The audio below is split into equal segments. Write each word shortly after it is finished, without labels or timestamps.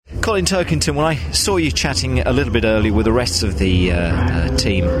Colin Turkington, when I saw you chatting a little bit earlier with the rest of the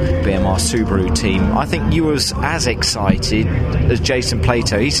team, BMR Subaru team, I think you was as excited as Jason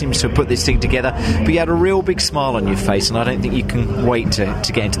Plato. He seems to have put this thing together, but you had a real big smile on your face, and I don't think you can wait to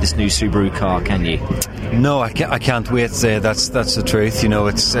get into this new Subaru car, can you? No, I can't wait. That's the truth. You know,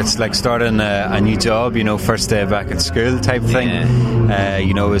 it's like starting a new job. You know, first day back at school type thing. Yeah.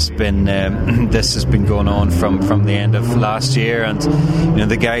 You know, it's been this has been going on from the end of last year, and you know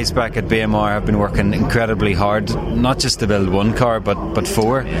the guys back at BMR have been working incredibly hard, not just to build one car, but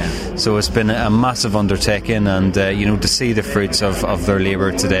four. Yeah. So it's been a massive undertaking, and you know, to see the fruits of their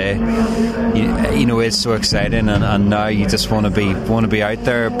labour today, you know, it's so exciting, and now you just want to be out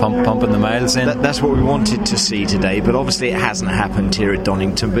there pumping the miles in. That's what we wanted to see today, but obviously it hasn't happened here at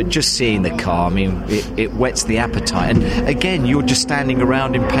Donington. But just seeing the car, I mean, it whets the appetite. And again, you're just standing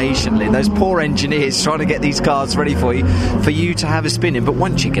around impatiently. Those poor engineers trying to get these cars ready for you to have a spin in. But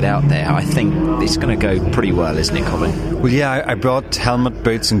once you get out there, I think it's going to go pretty well, isn't it, Colin? Well, yeah, I brought helmet,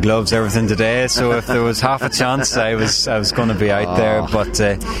 boots and gloves, everything today, so if there was half a chance I was going to be out there. But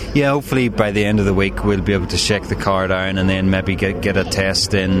yeah, hopefully by the end of the week we'll be able to shake the car down and then maybe get a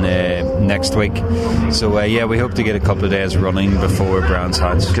test in next week. So yeah, we hope to get a couple of days running before Brands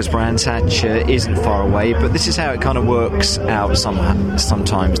Hatch, because Brands Hatch isn't far away. But this is how it kind of works out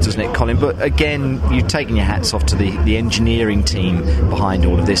sometimes, doesn't it, Colin? But again, you've taken your hats off to the engineering team behind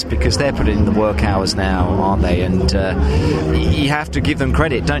all of this, because they're putting in the work hours now, aren't they? And you have to give them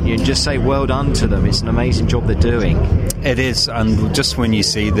credit, don't you, and just say well done to them. It's an amazing job they're doing. It is, and just when you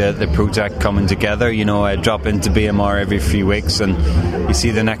see the project coming together, you know, I drop into BMR every few weeks and you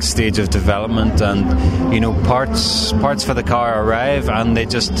see the next stage of development, and you know, parts for the car arrive and they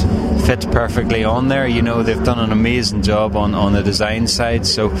just fit perfectly on there. You know, they've done an amazing job on the design side,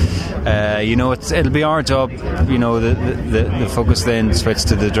 so you know, it'll be our job, you know, the focus then switch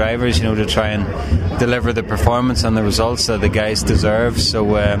to the drivers, you know, to try and deliver the performance and the results that the guys deserve.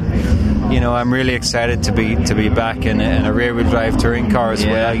 So you know, I'm really excited to be back in a rear-wheel drive touring car as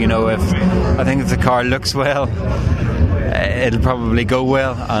well. You know, if the car looks well, it'll probably go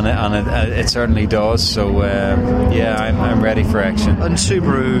well, and it certainly does. So yeah, I'm ready for action. And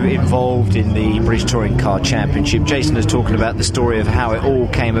Subaru involved in the British Touring Car Championship. Jason is talking about the story of how it all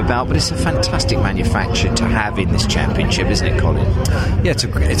came about, but it's a fantastic manufacturer to have in this championship, isn't it, Colin? Yeah,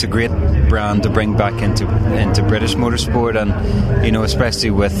 it's a great brand to bring back into British motorsport, and you know,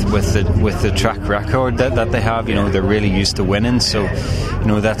 especially with the track record that they have. You know, they're really used to winning, so you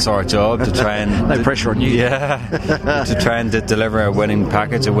know, that's our job to try and no pressure on you. Yeah, to try and deliver a winning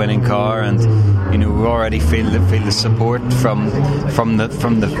package, a winning car, and you know, we already feel the support from the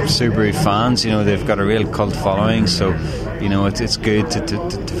Subaru fans. You know, they've got a real cult following, so you know, it's good to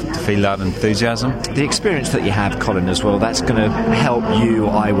feel that enthusiasm. The experience that you have, Colin, as well, that's going to help you,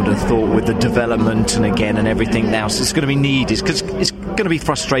 I would have thought, with the development and everything now. So it's going to be needed, because it's going to be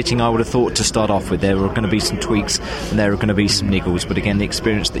frustrating, I would have thought, to start off with. There are going to be some tweaks and there are going to be some niggles, but again, the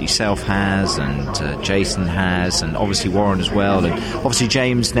experience that yourself has and Jason has, and obviously Warren as well, and obviously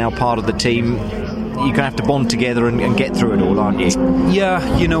James now part of the team, you're going to have to bond together and get through it all, aren't you?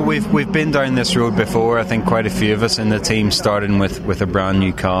 Yeah, you know, we've been down this road before. I think quite a few of us in the team starting with a brand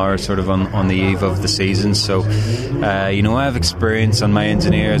new car sort of on the eve of the season. So you know, I have experience, and my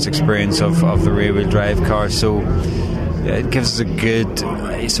engineer has experience of the rear wheel drive car, so it gives us a good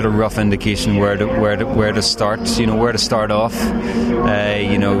sort of rough indication where to start. You know, where to start off.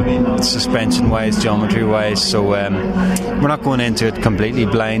 You know, suspension wise, geometry wise. So we're not going into it completely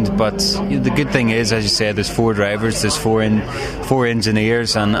blind. But the good thing is, as you said, there's four drivers, there's four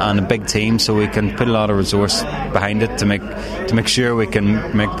engineers, and a big team, so we can put a lot of resource behind it to make sure we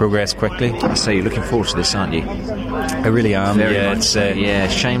can make progress quickly. So you're looking forward to this, aren't you? I really am. Very much so. Yeah,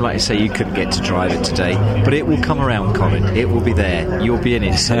 shame, like you say, you couldn't get to drive it today, but it will come around, Colin. It will be there. You'll be in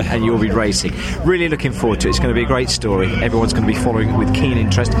it, and you'll be racing. Really looking forward to it. It's going to be a great story. Everyone's going to be following it with keen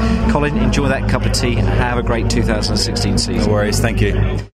interest. Colin, enjoy that cup of tea and have a great 2016 season. No worries. Thank you.